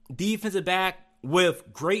athletic defensive back with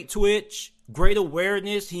great twitch, great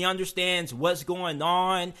awareness. He understands what's going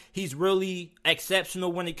on. He's really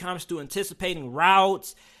exceptional when it comes to anticipating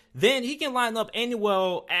routes. Then he can line up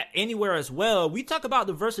anywhere as well. We talk about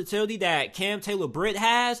the versatility that Cam Taylor-Britt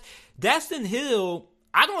has. Daxton Hill,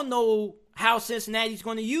 I don't know how Cincinnati's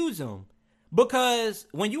going to use him. Because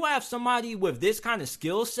when you have somebody with this kind of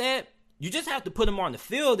skill set, you just have to put him on the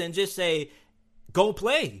field and just say, go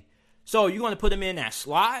play. So you're going to put him in that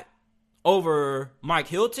slot over Mike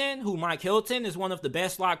Hilton, who Mike Hilton is one of the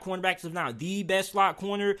best slot cornerbacks, if not the best slot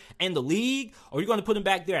corner in the league. Or you're going to put him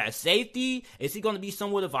back there at safety. Is he going to be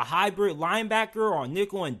somewhat of a hybrid linebacker or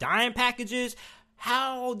nickel and dime packages?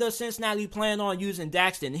 How does Cincinnati plan on using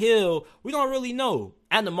Daxton Hill? We don't really know.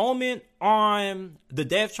 At the moment, on the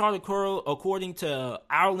depth chart according to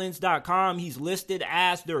Ourlens.com, he's listed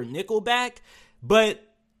as their nickelback. But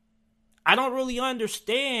I don't really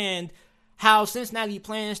understand how Cincinnati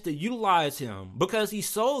plans to utilize him, because he's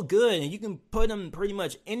so good and you can put him pretty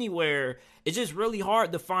much anywhere. It's just really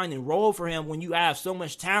hard to find a role for him when you have so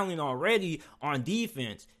much talent already on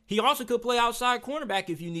defense. He also could play outside cornerback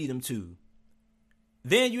if you need him to.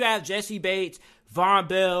 Then you have Jesse Bates, Vonn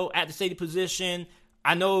Bell at the safety position.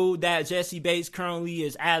 I know that Jesse Bates currently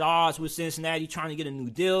is at odds with Cincinnati, trying to get a new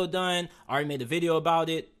deal done. I already made a video about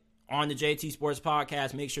it on the JT Sports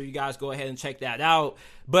Podcast. Make sure you guys go ahead and check that out.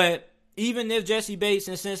 But even if Jesse Bates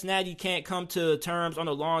and Cincinnati can't come to terms on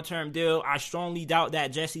a long-term deal, I strongly doubt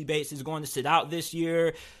that Jesse Bates is going to sit out this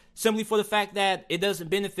year, simply for the fact that it doesn't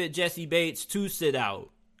benefit Jesse Bates to sit out.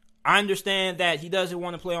 I understand that he doesn't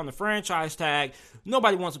want to play on the franchise tag.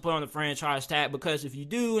 Nobody wants to play on the franchise tag, because if you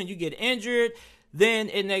do and you get injured, then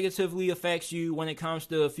it negatively affects you when it comes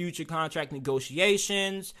to future contract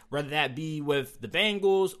negotiations, whether that be with the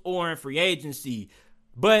Bengals or in free agency.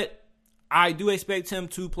 But I do expect him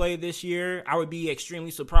to play this year. I would be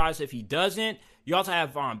extremely surprised if he doesn't. You also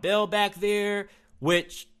have Vonn Bell back there,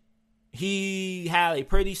 which he had a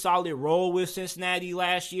pretty solid role with Cincinnati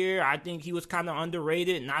last year. I think he was kind of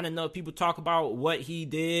underrated. Not enough people talk about what he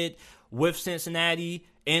did with Cincinnati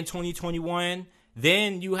in 2021.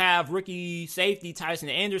 Then you have rookie safety Tyson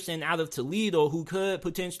Anderson out of Toledo, who could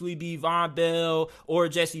potentially be Vonn Bell or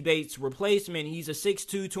Jesse Bates' replacement. He's a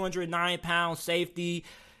 6'2", 209-pound safety.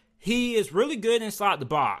 He is really good inside the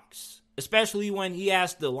box, especially when he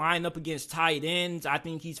has to line up against tight ends. I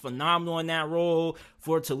think he's phenomenal in that role.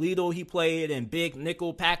 For Toledo, he played in big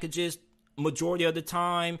nickel packages majority of the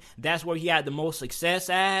time. That's where he had the most success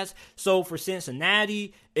as. So for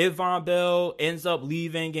Cincinnati, if Vonn Bell ends up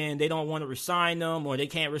leaving and they don't want to resign him, or they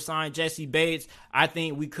can't resign Jesse Bates, I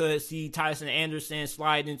think we could see Tyson Anderson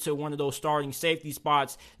slide into one of those starting safety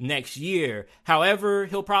spots next year. However,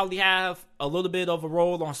 he'll probably have a little bit of a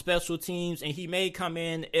role on special teams, and he may come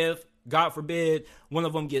in if, God forbid, one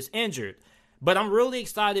of them gets injured. But I'm really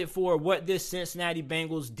excited for what this Cincinnati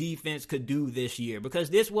Bengals defense could do this year,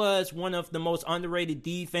 because this was one of the most underrated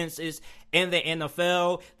defenses in the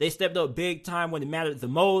NFL. They stepped up big time when it mattered the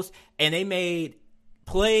most, and they made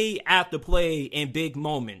play after play in big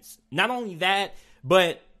moments. Not only that,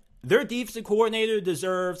 but their defensive coordinator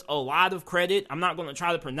deserves a lot of credit. I'm not going to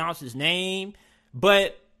try to pronounce his name,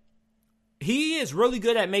 but he is really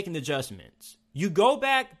good at making adjustments. You go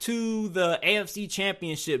back to the AFC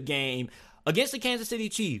Championship game against the Kansas City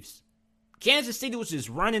Chiefs. Kansas City was just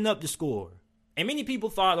running up the score. And many people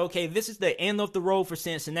thought, okay, this is the end of the road for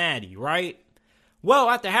Cincinnati, right? Well,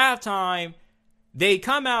 at the halftime, they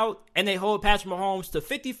come out and they hold Patrick Mahomes to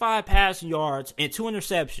 55 passing yards and 2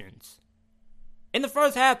 interceptions. In the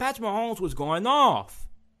first half, Patrick Mahomes was going off.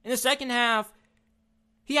 In the second half,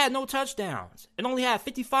 he had no touchdowns and only had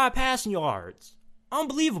 55 passing yards.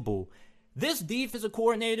 Unbelievable. This defensive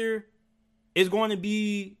coordinator is going to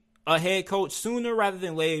be a head coach sooner rather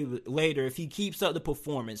than later if he keeps up the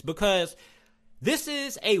performance, because this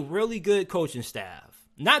is a really good coaching staff.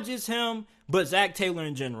 Not just him, but Zach Taylor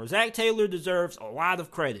in general. Zach Taylor deserves a lot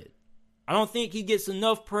of credit. I don't think he gets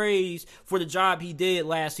enough praise for the job he did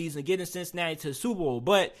last season, getting Cincinnati to the Super Bowl.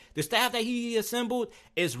 But the staff that he assembled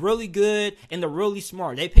is really good and they're really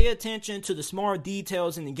smart. They pay attention to the smart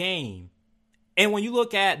details in the game. And when you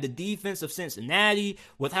look at the defense of Cincinnati,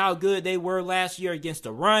 with how good they were last year against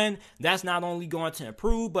the run, that's not only going to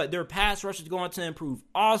improve, but their pass rush is going to improve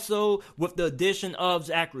also with the addition of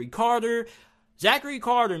Zachary Carter. Zachary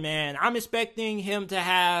Carter, man, I'm expecting him to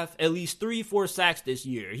have at least 3-4 sacks this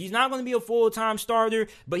year. He's not going to be a full-time starter,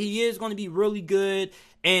 but he is going to be really good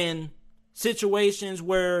in situations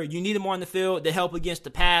where you need him on the field to help against the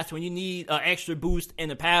pass. When you need an extra boost in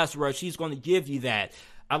the pass rush, he's going to give you that.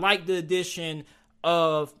 I like the addition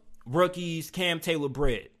of rookies Cam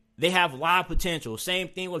Taylor-Britt. They have a lot of potential. Same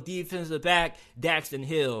thing with defensive back Daxton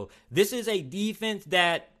Hill. This is a defense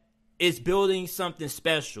that is building something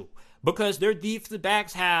special, because their defensive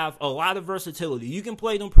backs have a lot of versatility. You can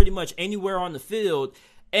play them pretty much anywhere on the field.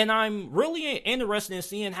 And I'm really interested in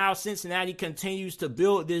seeing how Cincinnati continues to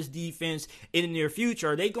build this defense in the near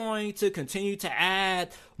future. Are they going to continue to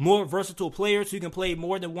add more versatile players who can play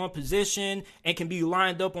more than one position and can be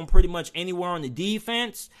lined up on pretty much anywhere on the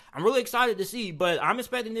defense? I'm really excited to see, but I'm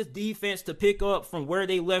expecting this defense to pick up from where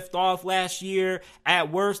they left off last year.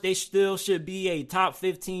 At worst, they still should be a top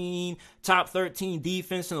 15, top 13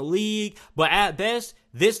 defense in the league, but at best,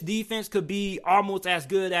 this defense could be almost as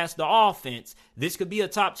good as the offense. This could be a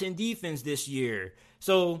top 10 defense this year.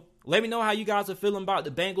 So let me know how you guys are feeling about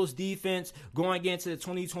the Bengals defense going into the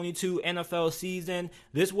 2022 NFL season.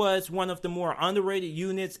 This was one of the more underrated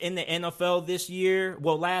units in the NFL this year.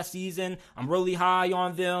 Well, last season, I'm really high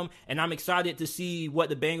on them, and I'm excited to see what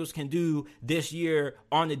the Bengals can do this year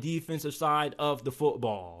on the defensive side of the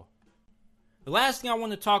football. The last thing I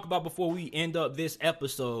want to talk about before we end up this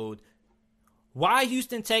episode: why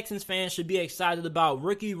Houston Texans fans should be excited about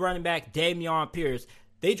rookie running back Dameon Pierce.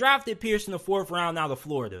 They drafted Pierce in the 4th round out of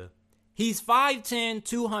Florida. He's 5'10",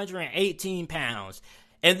 218 pounds.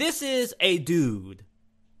 And this is a dude.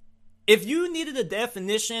 If you needed a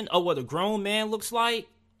definition of what a grown man looks like,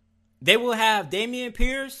 they will have Dameon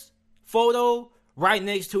Pierce photo right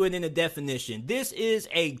next to it in the definition. This is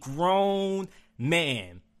a grown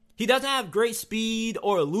man. He doesn't have great speed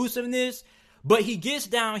or elusiveness, but he gets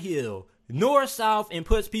downhill, north-south, and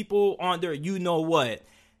puts people on their you-know-what.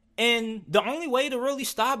 And the only way to really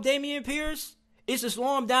stop Dameon Pierce is to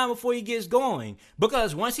slow him down before he gets going.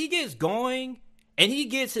 Because once he gets going, and he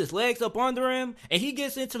gets his legs up under him, and he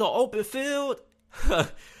gets into the open field,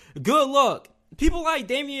 good luck. People like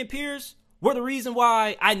Dameon Pierce were the reason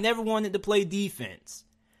why I never wanted to play defense.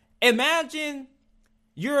 Imagine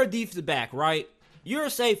you're a defensive back, right? You're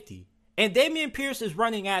a safety. And Dameon Pierce is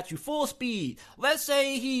running at you full speed. Let's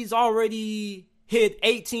say he's already hit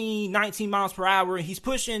 18, 19 miles per hour and he's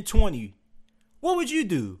pushing 20. What would you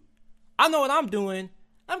do? I know what I'm doing.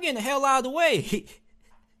 I'm getting the hell out of the way.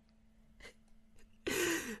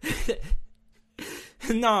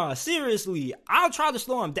 Nah, seriously. I'll try to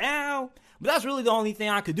slow him down, but that's really the only thing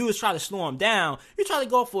I could do is try to slow him down. You try to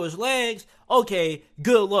go for his legs. Okay,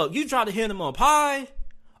 good luck. You try to hit him up high.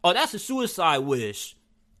 Oh, that's a suicide wish.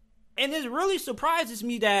 And it really surprises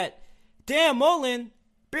me that Dan Mullen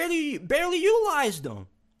barely utilized them.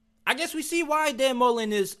 I guess we see why Dan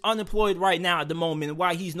Mullen is unemployed right now at the moment and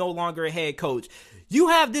why he's no longer a head coach. You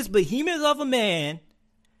have this behemoth of a man,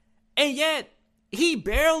 and yet he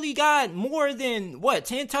barely got more than,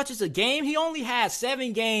 10 touches a game? He only had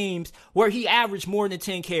 7 games where he averaged more than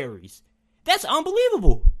 10 carries. That's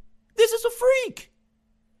unbelievable. This is a freak.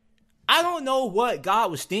 I don't know what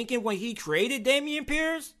God was thinking when he created Dameon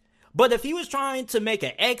Pierce, but if he was trying to make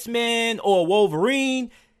an X-Men or a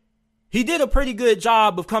Wolverine, he did a pretty good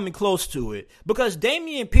job of coming close to it. Because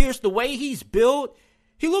Dameon Pierce, the way he's built,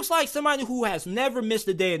 he looks like somebody who has never missed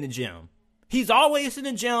a day in the gym. He's always in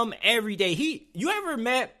the gym every day. You ever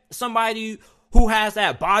met somebody who has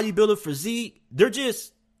that bodybuilder physique? They're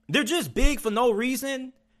just big for no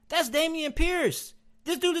reason. That's Dameon Pierce.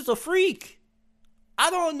 This dude is a freak. I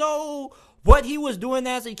don't know what he was doing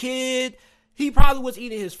as a kid. He probably was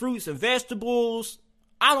eating his fruits and vegetables.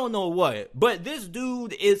 I don't know what. But this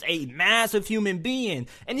dude is a massive human being.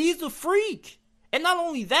 And he's a freak. And not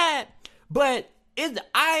only that, but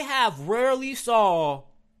I have rarely saw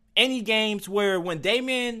any games where when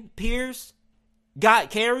Dameon Pierce got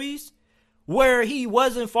carries where he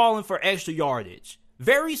wasn't falling for extra yardage.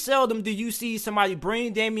 Very seldom do you see somebody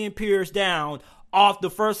bring Dameon Pierce down off the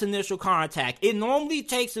first initial contact. It normally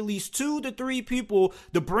takes at least 2 to 3 people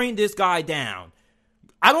to bring this guy down.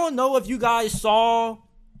 I don't know if you guys saw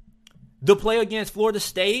the play against Florida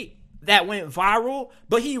State that went viral,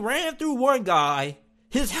 but he ran through one guy,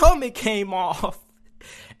 his helmet came off,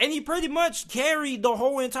 and he pretty much carried the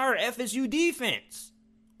whole entire FSU defense.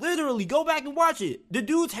 Literally, go back and watch it. The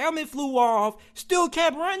dude's helmet flew off, still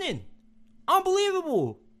kept running.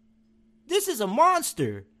 Unbelievable. This is a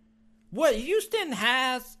monster. What Houston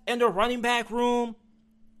has in the running back room,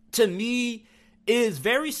 to me, is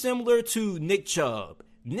very similar to Nick Chubb.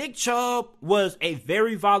 Nick Chubb was a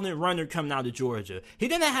very violent runner coming out of Georgia. He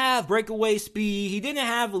didn't have breakaway speed. He didn't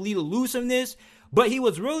have elite elusiveness, but he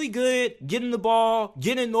was really good getting the ball,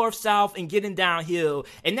 getting north-south, and getting downhill.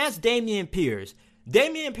 And that's Dameon Pierce.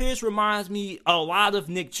 Dameon Pierce reminds me a lot of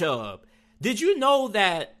Nick Chubb. Did you know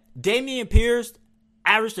that Dameon Pierce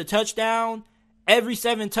averaged a touchdown every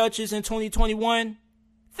 7 touches in 2021?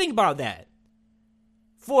 Think about that.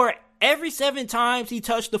 For every 7 times he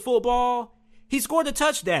touched the football, he scored a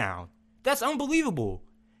touchdown. That's unbelievable.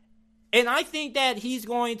 And I think that he's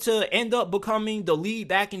going to end up becoming the lead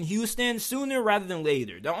back in Houston sooner rather than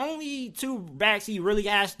later. The only 2 backs he really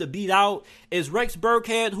has to beat out is Rex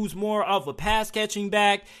Burkhead, who's more of a pass-catching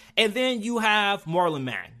back, and then you have Marlon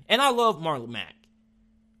Mack. And I love Marlon Mack.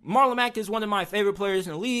 Marlon Mack is one of my favorite players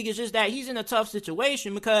in the league. It's just that he's in a tough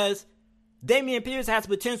situation because Dameon Pierce has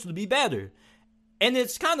potential to be better. And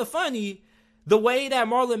it's kind of funny, the way that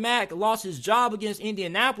Marlon Mack lost his job against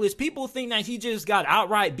Indianapolis, people think that he just got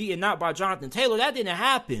outright beaten out by Jonathan Taylor. That didn't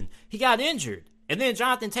happen. He got injured. And then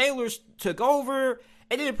Jonathan Taylor took over,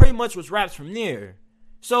 and then it pretty much was wraps from there.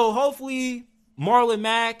 So hopefully Marlon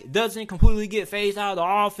Mack doesn't completely get phased out of the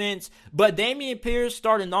offense, but Dameon Pierce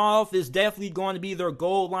starting off is definitely going to be their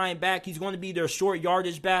goal line back. He's going to be their short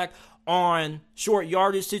yardage back on short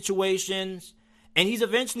yardage situations. And he's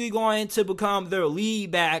eventually going to become their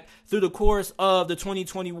lead back through the course of the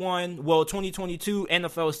 2022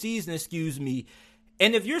 NFL season,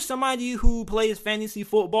 And if you're somebody who plays fantasy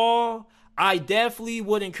football, I definitely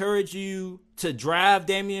would encourage you to draft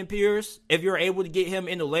Dameon Pierce if you're able to get him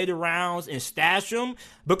in the later rounds and stash him,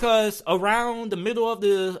 because around the middle of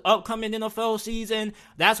the upcoming NFL season,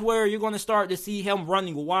 that's where you're going to start to see him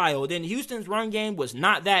running wild. And Houston's run game was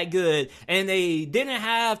not that good, and they didn't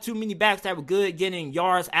have too many backs that were good getting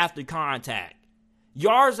yards after contact.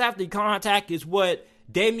 Yards after contact is what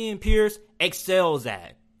Dameon Pierce excels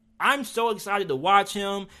at. I'm so excited to watch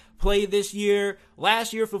him play this year.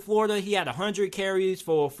 Last year for Florida, he had 100 carries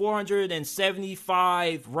for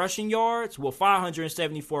 475 rushing yards.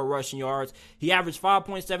 574 rushing yards. He averaged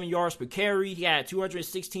 5.7 yards per carry. He had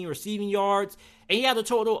 216 receiving yards. And he had a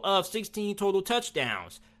total of 16 total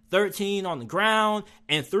touchdowns. 13 on the ground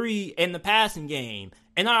and 3 in the passing game.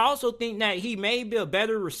 And I also think that he may be a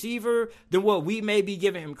better receiver than what we may be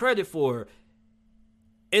giving him credit for.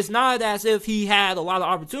 It's not as if he had a lot of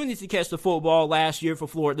opportunities to catch the football last year for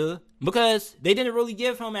Florida, because they didn't really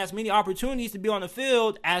give him as many opportunities to be on the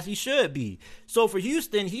field as he should be. So for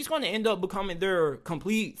Houston, he's going to end up becoming their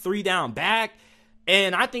complete 3-down back,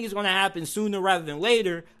 and I think it's going to happen sooner rather than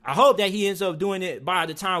later. I hope that he ends up doing it by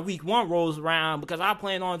the time week 1 rolls around, because I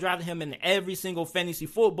plan on drafting him in every single fantasy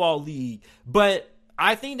football league. But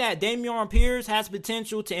I think that Dameon Pierce has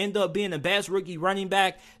potential to end up being the best rookie running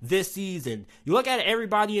back this season. You look at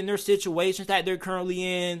everybody in their situations that they're currently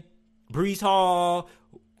in. Breece Hall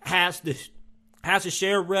has to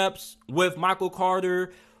share reps with Michael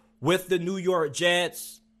Carter with the New York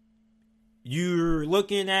Jets. You're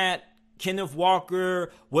looking at Kenneth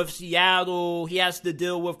Walker with Seattle. He has to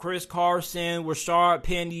deal with Chris Carson, Rashard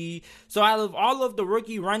Penny. So out of all of the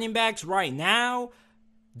rookie running backs right now,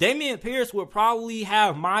 Dameon Pierce would probably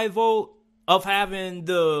have my vote of having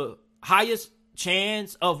the highest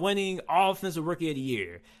chance of winning Offensive Rookie of the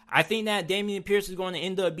Year. I think that Dameon Pierce is going to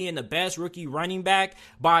end up being the best rookie running back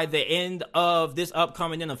by the end of this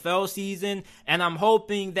upcoming NFL season, and I'm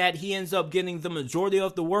hoping that he ends up getting the majority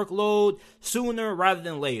of the workload sooner rather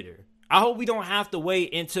than later. I hope we don't have to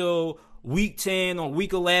wait until Week 10 or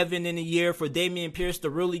Week 11 in the year for Dameon Pierce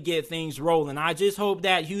to really get things rolling. I just hope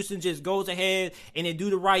that Houston just goes ahead and they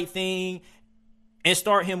do the right thing and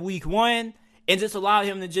start him Week 1. and just allow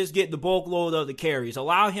him to just get the bulk load of the carries.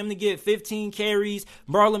 Allow him to get 15 carries.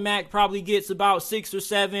 Marlon Mack probably gets about 6 or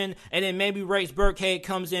 7, and then maybe Rex Burkhead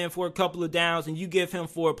comes in for a couple of downs, and you give him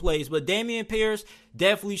 4 plays. But Dameon Pierce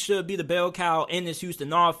definitely should be the bell cow in this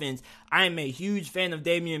Houston offense. I am a huge fan of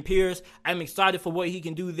Dameon Pierce. I'm excited for what he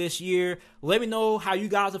can do this year. Let me know how you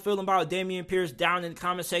guys are feeling about Dameon Pierce down in the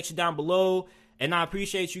comment section down below. And I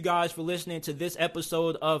appreciate you guys for listening to this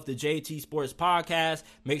episode of the JT Sports Podcast.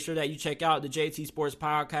 Make sure that you check out the JT Sports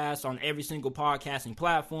Podcast on every single podcasting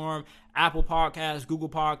platform. Apple Podcasts, Google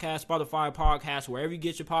Podcasts, Spotify Podcasts, wherever you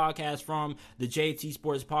get your podcast from, the JT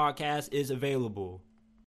Sports Podcast is available.